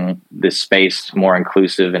making this space more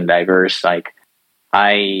inclusive and diverse. Like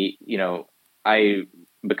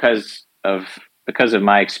because of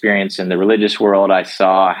my experience in the religious world, I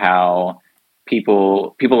saw how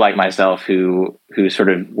people like myself who sort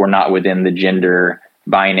of were not within the gender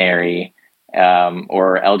binary,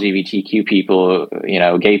 or LGBTQ people,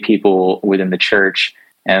 gay people within the church,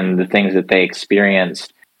 and the things that they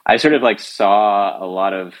experienced, I sort of like saw a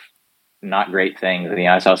lot of not great things. You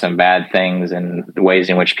know, I saw some bad things and the ways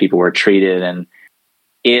in which people were treated. And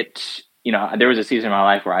there was a season in my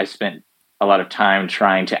life where I spent a lot of time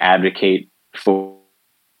trying to advocate for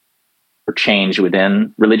change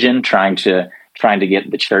within religion, trying to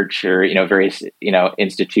get the church or, various,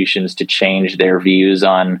 institutions to change their views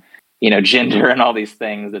on, gender and all these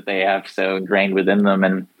things that they have so ingrained within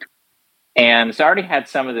them. And so I already had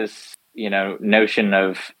some of this, notion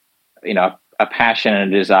of, a passion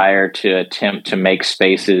and a desire to attempt to make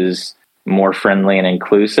spaces more friendly and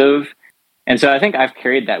inclusive. And so I think I've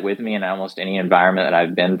carried that with me in almost any environment that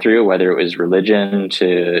I've been through, whether it was religion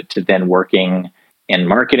to then working in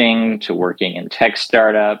marketing, to working in tech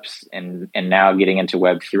startups, and now getting into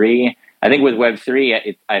Web3. I think with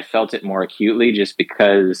Web3, I felt it more acutely just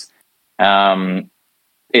because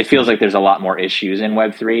it feels like there's a lot more issues in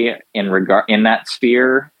Web3 in that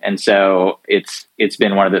sphere, and so it's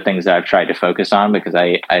been one of the things that I've tried to focus on because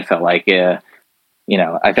I felt like if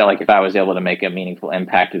I was able to make a meaningful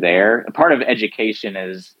impact there. Part of education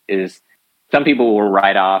is some people will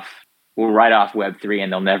write off Web3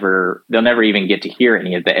 and they'll never even get to hear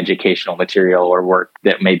any of the educational material or work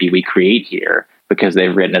that maybe we create here because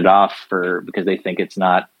they've written it off because they think it's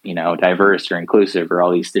not diverse or inclusive or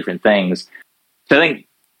all these different things. So I think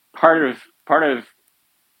part of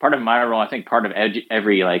my role, I think part of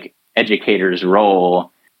every like educator's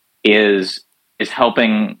role is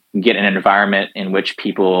helping get an environment in which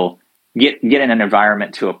people get in an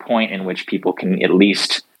environment to a point in which people can at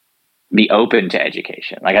least be open to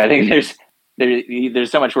education. Like I think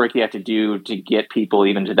there's so much work you have to do to get people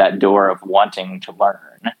even to that door of wanting to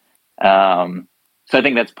learn. So I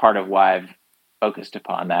think that's part of why I've focused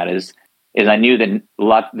upon that is I knew that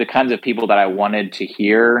the kinds of people that I wanted to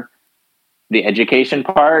hear the education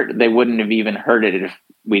part, they wouldn't have even heard it if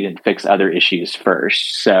we didn't fix other issues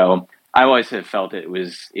first. So I always have felt it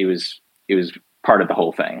was part of the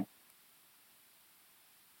whole thing.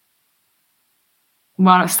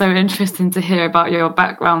 Wow, it's so interesting to hear about your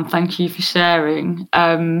background. Thank you for sharing.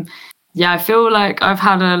 I feel like I've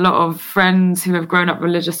had a lot of friends who have grown up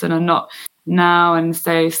religious and are not now and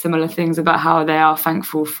say similar things about how they are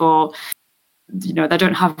thankful for, they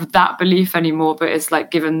don't have that belief anymore, but it's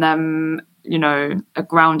like given them, a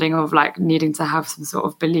grounding of like needing to have some sort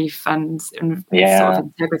of belief and sort of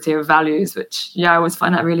integrity of values, which, I always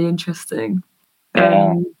find that really interesting.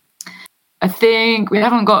 Yeah. I think we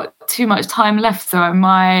haven't got too much time left, so I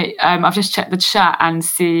might. I've just checked the chat and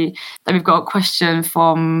see that we've got a question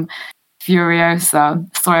from Furiosa.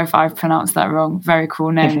 Sorry if I've pronounced that wrong. Very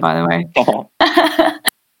cool name, by the way.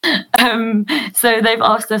 So they've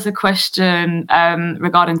asked us a question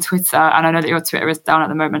regarding Twitter, and I know that your Twitter is down at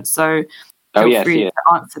the moment, so feel free to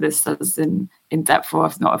answer this as in depth, or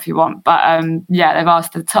if not, if you want. But they've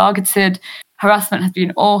asked, the targeted harassment has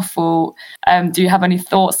been awful. Do you have any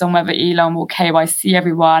thoughts on whether Elon will KYC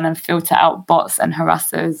everyone and filter out bots and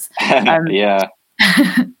harassers? Yeah.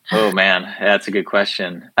 Oh man, that's a good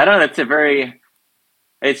question. I don't know.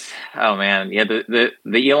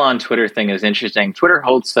 The Elon Twitter thing is interesting. Twitter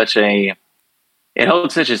holds such a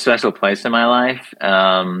special place in my life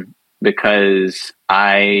because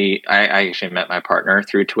I actually met my partner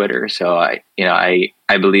through Twitter. So I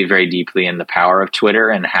believe very deeply in the power of Twitter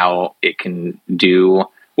and how it can do,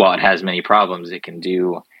 while it has many problems, it can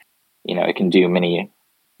do many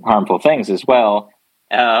harmful things as well.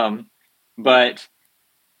 But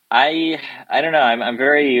I don't know.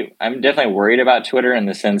 I'm definitely worried about Twitter in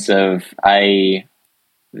the sense of the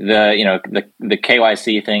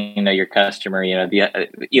KYC thing, your customer,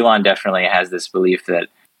 Elon definitely has this belief that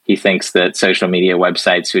he thinks that social media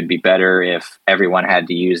websites would be better if everyone had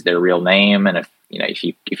to use their real name. And if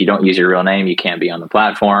you don't use your real name, you can't be on the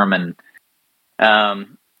platform. And,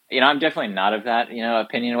 I'm definitely not of that,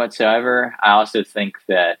 opinion whatsoever. I also think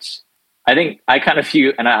that I kind of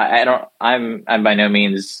view, and I'm by no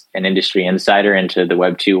means an industry insider into the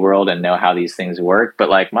Web2 world and know how these things work. But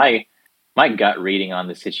like my gut reading on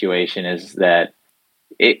the situation is that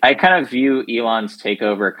I kind of view Elon's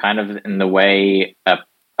takeover kind of in the way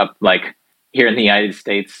like here in the United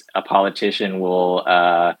States, a politician will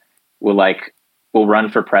run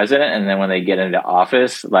for president, and then when they get into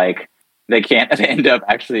office, like they can't end up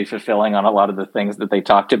actually fulfilling on a lot of the things that they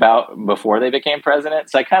talked about before they became president.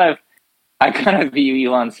 So I kind of view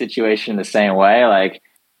Elon's situation the same way, like,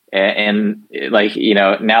 and like,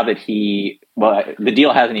 now that the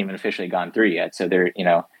deal hasn't even officially gone through yet. So there,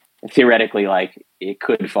 theoretically, like it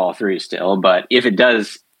could fall through still, but if it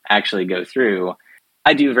does actually go through,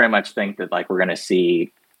 I do very much think that like we're not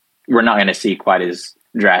going to see quite as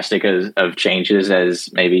drastic of changes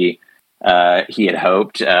as maybe he had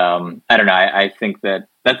hoped. I don't know. I think that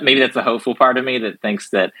maybe that's the hopeful part of me that thinks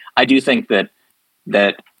that I do think that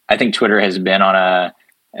I think Twitter has been on a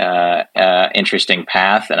interesting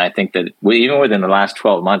path, and I think that even within the last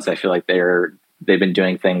 12 months, I feel like they've been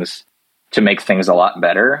doing things to make things a lot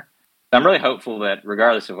better. I'm really hopeful that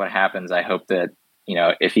regardless of what happens, I hope that,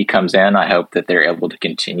 if he comes in, I hope that they're able to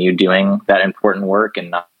continue doing that important work and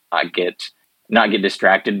not get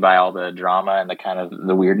distracted by all the drama and the kind of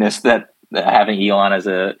the weirdness that having Elon as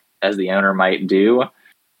the owner might do.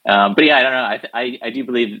 But yeah, I don't know. I do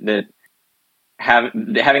believe that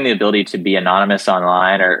having the ability to be anonymous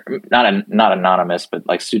online, or not anonymous, but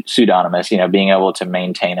like pseudonymous, being able to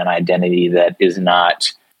maintain an identity that is not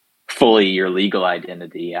fully your legal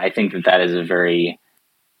identity. I think that is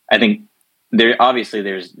I think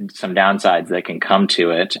there's some downsides that can come to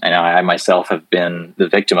it. And I myself have been the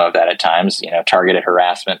victim of that at times, targeted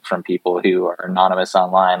harassment from people who are anonymous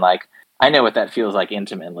online. Like, I know what that feels like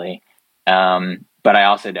intimately. But I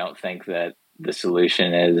also don't think that the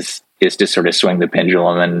solution is to sort of swing the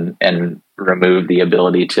pendulum and remove the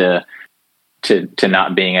ability to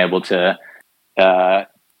not being able to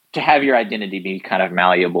have your identity be kind of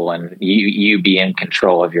malleable and you be in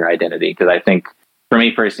control of your identity. Because I think for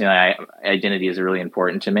me personally, identity is really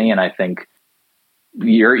important to me. And I think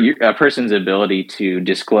a person's ability to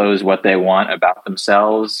disclose what they want about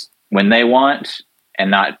themselves when they want and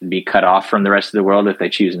not be cut off from the rest of the world if they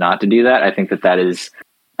choose not to do that. I think that is,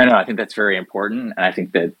 I think that's very important. And I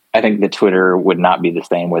think that Twitter would not be the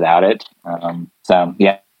same without it. So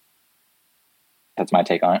yeah, that's my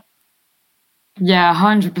take on it. Yeah,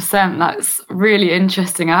 100%. That's really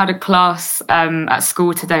interesting. I had a class at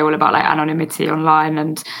school today all about like anonymity online,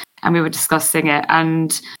 and we were discussing it.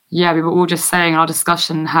 And yeah, we were all just saying in our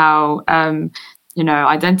discussion how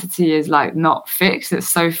identity is like not fixed. It's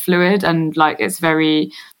so fluid, and like it's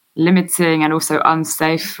very limiting and also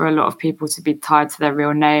unsafe for a lot of people to be tied to their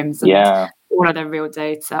real names and all of their real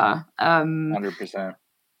data. 100%.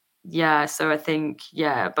 Yeah, so I think,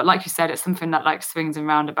 but like you said, it's something that like swings and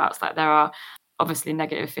roundabouts. Like, there are obviously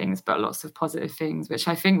negative things, but lots of positive things, which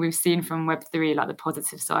I think we've seen from Web3, like the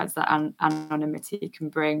positive sides that anonymity can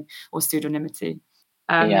bring, or pseudonymity.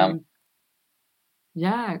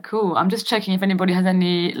 Yeah, cool. I'm just checking if anybody has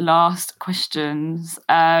any last questions.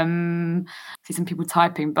 See some people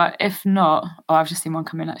typing, but if not, I've just seen one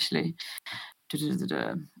come in actually.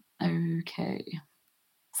 Okay.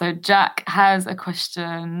 So Jack has a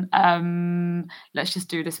question. Let's just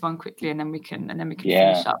do this one quickly, and then we can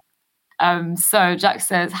finish up. So Jack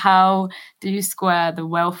says, how do you square the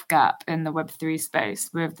wealth gap in the Web3 space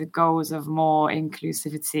with the goals of more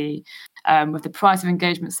inclusivity? With the price of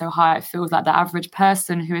engagement so high, it feels like the average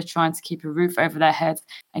person who is trying to keep a roof over their head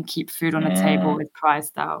and keep food on the table is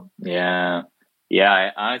priced out. Yeah.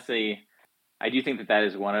 Honestly, I do think that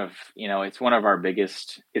is one of, it's one of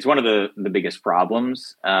the biggest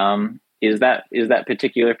problems, is that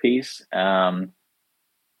particular piece. I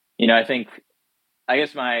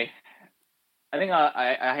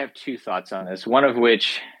have two thoughts on this. One of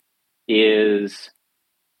which is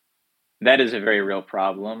that is a very real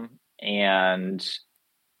problem. And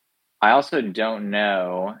I also don't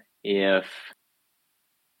know if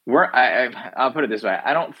I'll put it this way.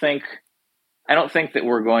 I don't think that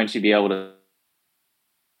we're going to be able to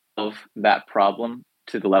solve that problem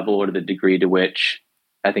to the level or to the degree to which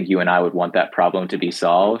I think you and I would want that problem to be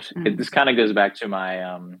solved. This kind of goes back to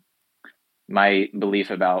my belief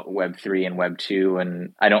about Web3 and Web2.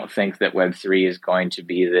 And I don't think that Web3 is going to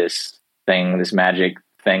be this magic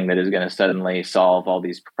thing that is going to suddenly solve all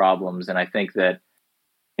these problems. And I think that,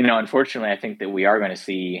 unfortunately, I think that we're going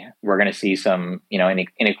to see some,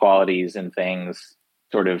 inequalities and things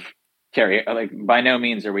sort of carry. Like, by no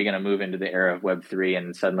means are we going to move into the era of Web3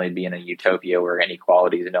 and suddenly be in a utopia where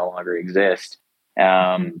inequalities no longer exist.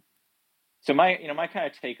 So my kind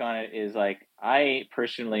of take on it is, like, I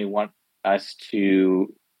personally want us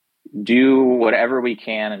to do whatever we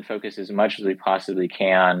can and focus as much as we possibly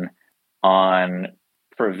can on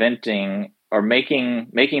preventing or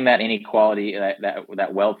making that inequality,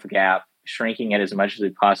 that wealth gap, shrinking it as much as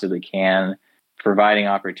we possibly can, providing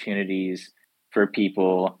opportunities for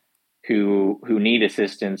people who need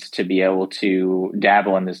assistance to be able to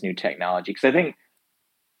dabble in this new technology. Because I think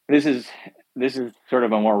this is sort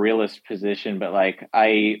of a more realist position, but like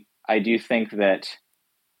I do think that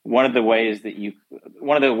one of the ways that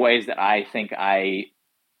I think I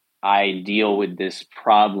deal with this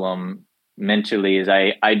problem mentally is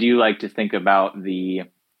I do like to think about the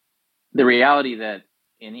reality that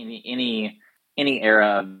in any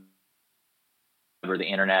era of the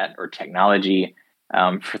internet or technology,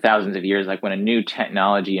 for thousands of years. Like when a new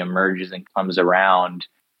technology emerges and comes around,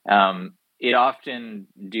 it often,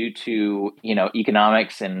 due to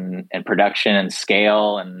economics and production and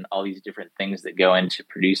scale and all these different things that go into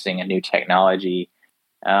producing a new technology,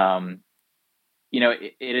 it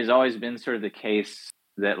has always been sort of the case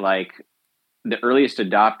that like the earliest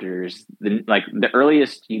adopters, the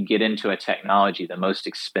earliest you get into a technology, the most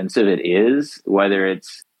expensive it is, whether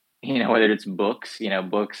it's books,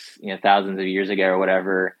 thousands of years ago or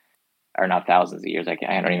whatever, or not thousands of years. I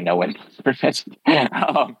don't even know when.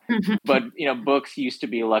 But books used to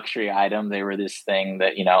be a luxury item. They were this thing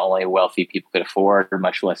that only wealthy people could afford, or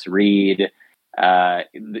much less read.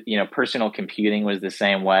 Personal computing was the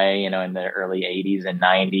same way. In the early '80s and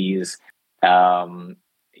 '90s.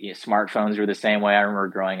 Smartphones were the same way. I remember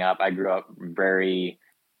growing up. I grew up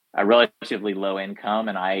relatively low income,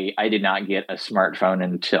 and I did not get a smartphone I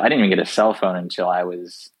didn't even get a cell phone until I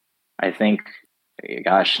was, I think,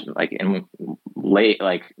 like in late,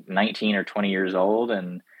 like 19 or 20 years old.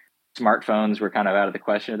 And smartphones were kind of out of the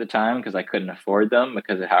question at the time because I couldn't afford them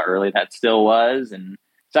because of how early that still was. And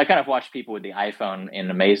so I kind of watched people with the iPhone in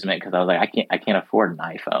amazement because I was like, I can't afford an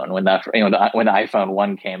iPhone when the iPhone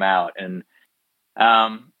 1 came out. And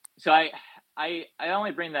so I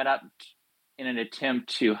only bring that up in an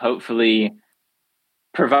attempt to hopefully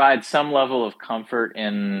provide some level of comfort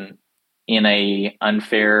in a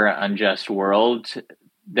unfair, unjust world,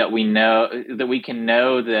 that we can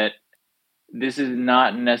know that this is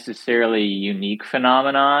not necessarily a unique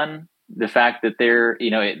phenomenon. The fact that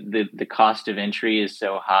the cost of entry is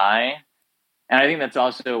so high, and I think that's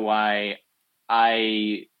also why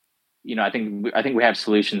I think we have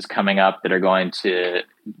solutions coming up that are going to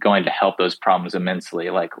help those problems immensely.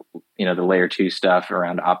 Like, the layer 2 stuff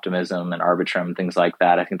around optimism and Arbitrum, things like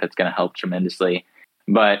that. I think that's going to help tremendously.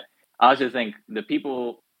 But I also think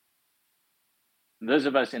those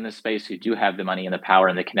of us in this space who do have the money and the power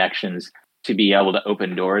and the connections to be able to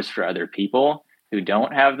open doors for other people who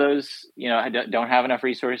don't have those, don't have enough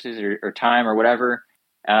resources or time or whatever,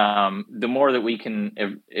 the more that we can,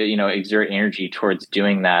 exert energy towards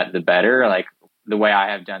doing that, the better. Like the way I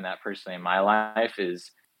have done that personally in my life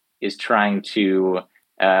is trying to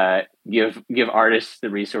give artists the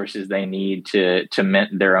resources they need to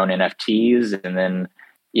mint their own NFTs, and then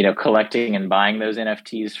collecting and buying those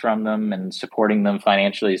NFTs from them and supporting them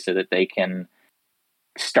financially so that they can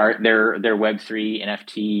start their web3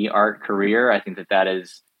 NFT art career. I think that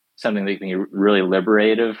is something that can be really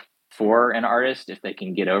liberative for an artist if they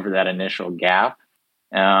can get over that initial gap.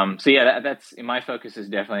 So yeah, that's my focus has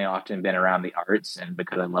definitely often been around the arts, and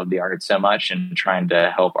because I love the arts so much and trying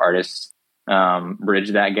to help artists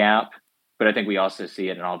bridge that gap. But I think we also see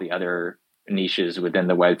it in all the other niches within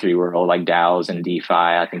the Web3 world, like DAOs and DeFi.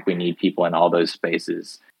 I think we need people in all those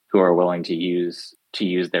spaces who are willing to use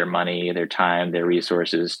their money, their time, their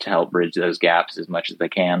resources to help bridge those gaps as much as they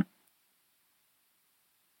can.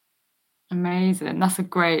 Amazing. That's a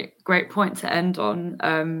great point to end on.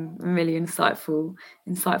 Really insightful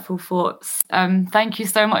thoughts. Thank you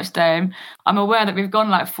so much, Dame. I'm aware that we've gone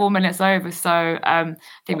like 4 minutes over, so I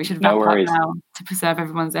think we should wrap up now to preserve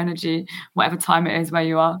everyone's energy, whatever time it is where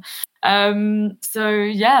you are. So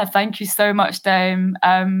yeah, thank you so much, Dame.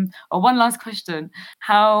 One last question.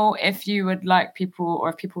 If people would like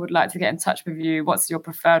to get in touch with you, what's your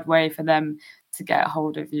preferred way for them to get a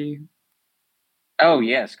hold of you? Oh,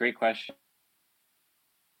 yes. Great question.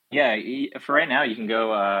 Yeah, for right now, you can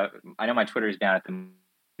go, I know my Twitter is down at the,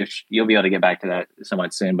 you'll be able to get back to that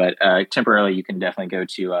somewhat soon, but temporarily you can definitely go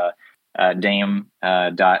to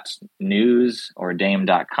dame.news or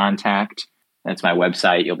dame.contact. That's my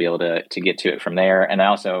website. You'll be able to get to it from there. And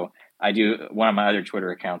I do, one of my other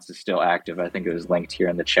Twitter accounts is still active. I think it was linked here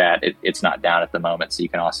in the chat. It's not down at the moment, so you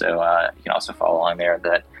can also follow along there.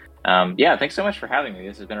 But yeah, thanks so much for having me.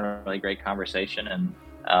 This has been a really great conversation, and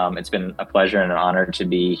it's been a pleasure and an honor to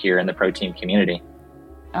be here in the Protein community.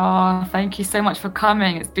 Oh, thank you so much for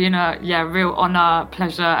coming. It's been a real honor,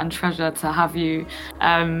 pleasure, and treasure to have you.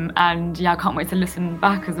 And I can't wait to listen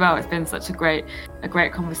back as well. It's been such a great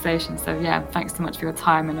conversation. So yeah, thanks so much for your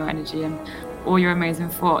time and your energy and all your amazing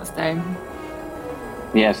thoughts, Dame.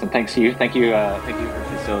 Yes, and thank you for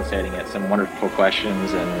facilitating it. Some wonderful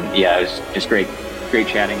questions, and yeah, it was just great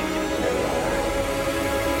chatting.